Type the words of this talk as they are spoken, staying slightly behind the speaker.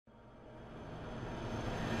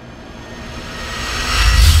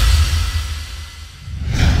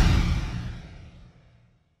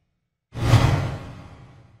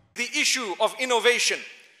issue of innovation,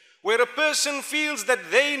 where a person feels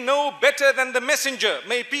that they know better than the messenger,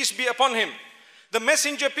 may peace be upon him. The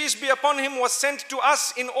messenger, peace be upon him, was sent to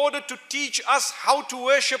us in order to teach us how to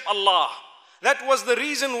worship Allah. That was the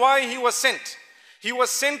reason why he was sent. He was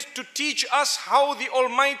sent to teach us how the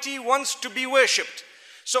Almighty wants to be worshipped.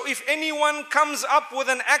 So if anyone comes up with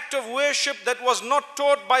an act of worship that was not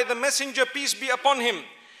taught by the messenger, peace be upon him,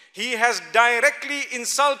 he has directly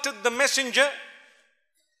insulted the messenger,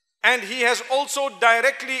 and he has also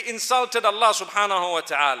directly insulted Allah subhanahu wa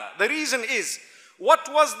ta'ala. The reason is, what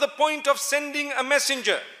was the point of sending a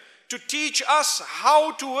messenger? To teach us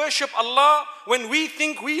how to worship Allah when we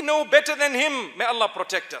think we know better than him. May Allah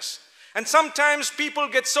protect us. And sometimes people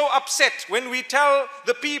get so upset when we tell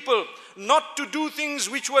the people not to do things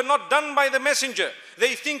which were not done by the messenger.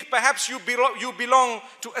 They think perhaps you belong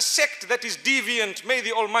to a sect that is deviant. May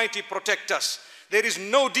the Almighty protect us. There is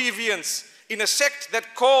no deviance in a sect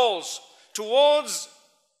that calls towards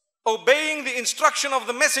obeying the instruction of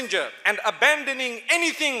the messenger and abandoning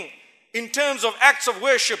anything in terms of acts of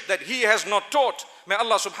worship that he has not taught. May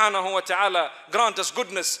Allah subhanahu wa ta'ala grant us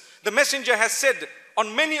goodness. The messenger has said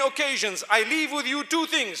on many occasions, I leave with you two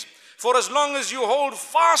things. For as long as you hold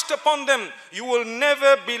fast upon them, you will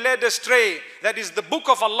never be led astray. That is the book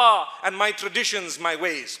of Allah and my traditions, my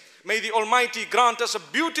ways. May the Almighty grant us a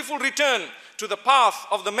beautiful return to the path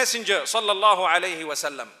of the messenger sallallahu alayhi wa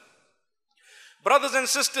sallam. Brothers and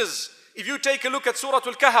sisters, if you take a look at Surah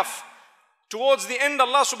Al-Kahf, towards the end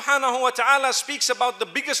Allah subhanahu wa ta'ala speaks about the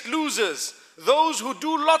biggest losers, those who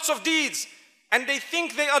do lots of deeds and they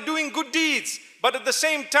think they are doing good deeds, but at the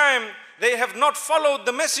same time they have not followed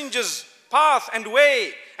the messenger's path and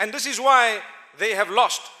way, and this is why they have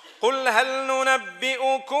lost. قُلْ هَلْ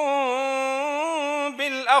نُنَبِّئُكُمْ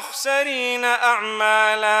بِالْأَخْسَرِينَ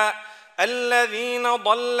أَعْمَالًا الَّذِينَ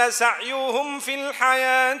ضَلَّ سَعْيُهُمْ فِي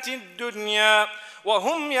الْحَيَاةِ الدُّنْيَا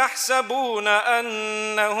وَهُمْ يَحْسَبُونَ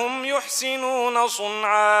أَنَّهُمْ يُحْسِنُونَ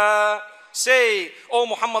صُنْعًا. Say, O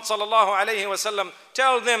Muhammad sallallahu alayhi wa sallam,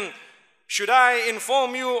 tell them, should I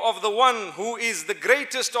inform you of the one who is the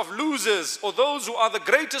greatest of losers, or those who are the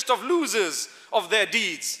greatest of losers of their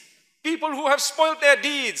deeds? People who have spoiled their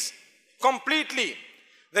deeds completely.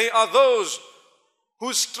 They are those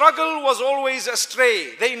whose struggle was always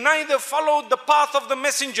astray. They neither followed the path of the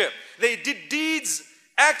messenger. They did deeds,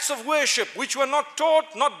 acts of worship which were not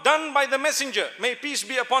taught, not done by the messenger, may peace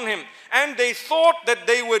be upon him. And they thought that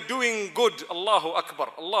they were doing good. Allahu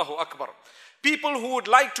Akbar, Allahu Akbar. People who would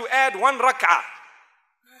like to add one rak'ah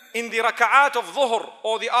in the rak'at of dhuhr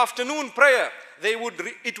or the afternoon prayer,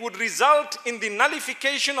 it would result in the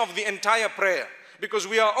nullification of the entire prayer, because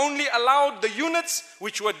we are only allowed the units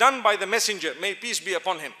which were done by the messenger, may peace be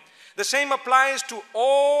upon him. The same applies to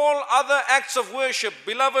all other acts of worship.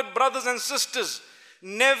 Beloved brothers and sisters,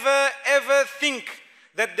 never ever think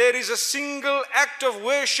that there is a single act of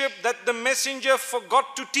worship that the messenger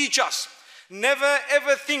forgot to teach us. Never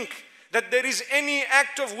ever think that there is any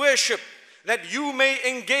act of worship that you may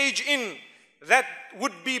engage in that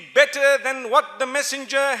would be better than what the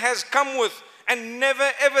messenger has come with. And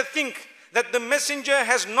never ever think that the messenger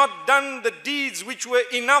has not done the deeds which were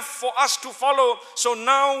enough for us to follow, so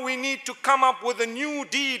now we need to come up with a new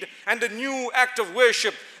deed and a new act of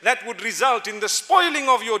worship that would result in the spoiling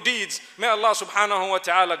of your deeds. May Allah subhanahu wa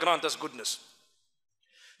ta'ala grant us goodness.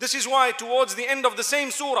 This is why towards the end of the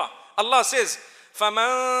same surah, Allah says,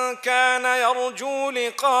 فَمَنْ كَانَ يَرْجُو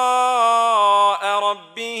لِقَاءَ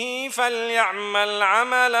رَبِّهِ فَلْيَعْمَلْ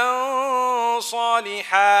عَمَلًا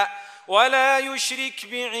صَالِحًا وَلَا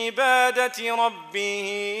يُشْرِكْ بِعِبَادَةِ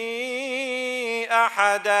رَبِّهِ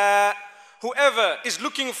أَحَدًا. Whoever is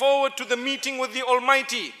looking forward to the meeting with the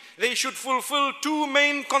Almighty, they should fulfill two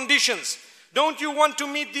main conditions. Don't you want to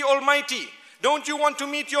meet the Almighty? Don't you want to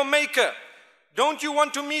meet your Maker? Don't you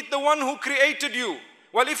want to meet the one who created you?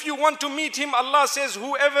 Well, if you want to meet him, Allah says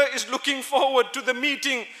whoever is looking forward to the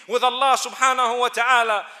meeting with Allah subhanahu wa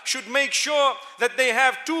ta'ala should make sure that they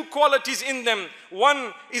have two qualities in them.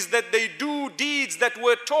 One is that they do deeds that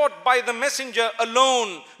were taught by the messenger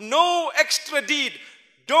alone. No extra deed.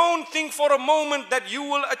 Don't think for a moment that you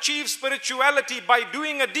will achieve spirituality by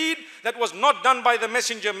doing a deed that was not done by the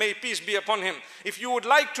messenger, may peace be upon him. If you would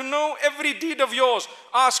like to know every deed of yours,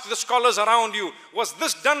 ask the scholars around you, was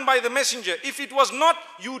this done by the messenger? If it was not,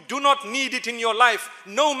 you do not need it in your life,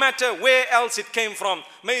 no matter where else it came from.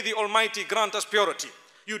 May the Almighty grant us purity.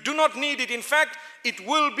 You do not need it. In fact, it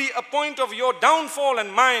will be a point of your downfall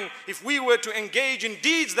and mine if we were to engage in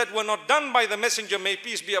deeds that were not done by the messenger, may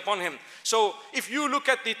peace be upon him. So if you look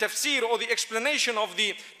at the tafsir or the explanation of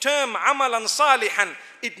the term amalan salihan,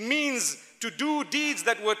 it means to do deeds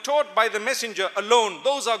that were taught by the messenger alone.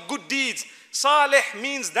 Those are good deeds. Salih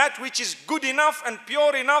means that which is good enough and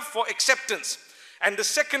pure enough for acceptance. And the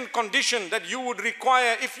second condition that you would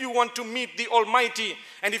require if you want to meet the Almighty,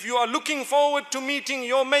 and if you are looking forward to meeting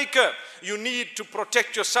your Maker, you need to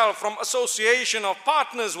protect yourself from association of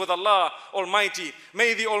partners with Allah Almighty.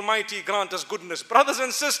 May the Almighty grant us goodness. Brothers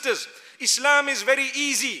and sisters, Islam is very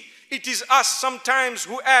easy. It is us sometimes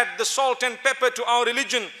who add the salt and pepper to our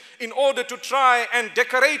religion in order to try and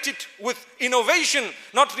decorate it with innovation,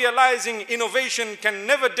 not realizing innovation can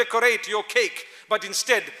never decorate your cake, but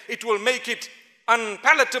instead it will make it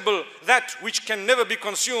unpalatable, that which can never be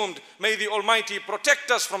consumed. May the Almighty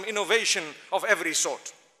protect us from innovation of every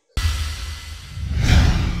sort.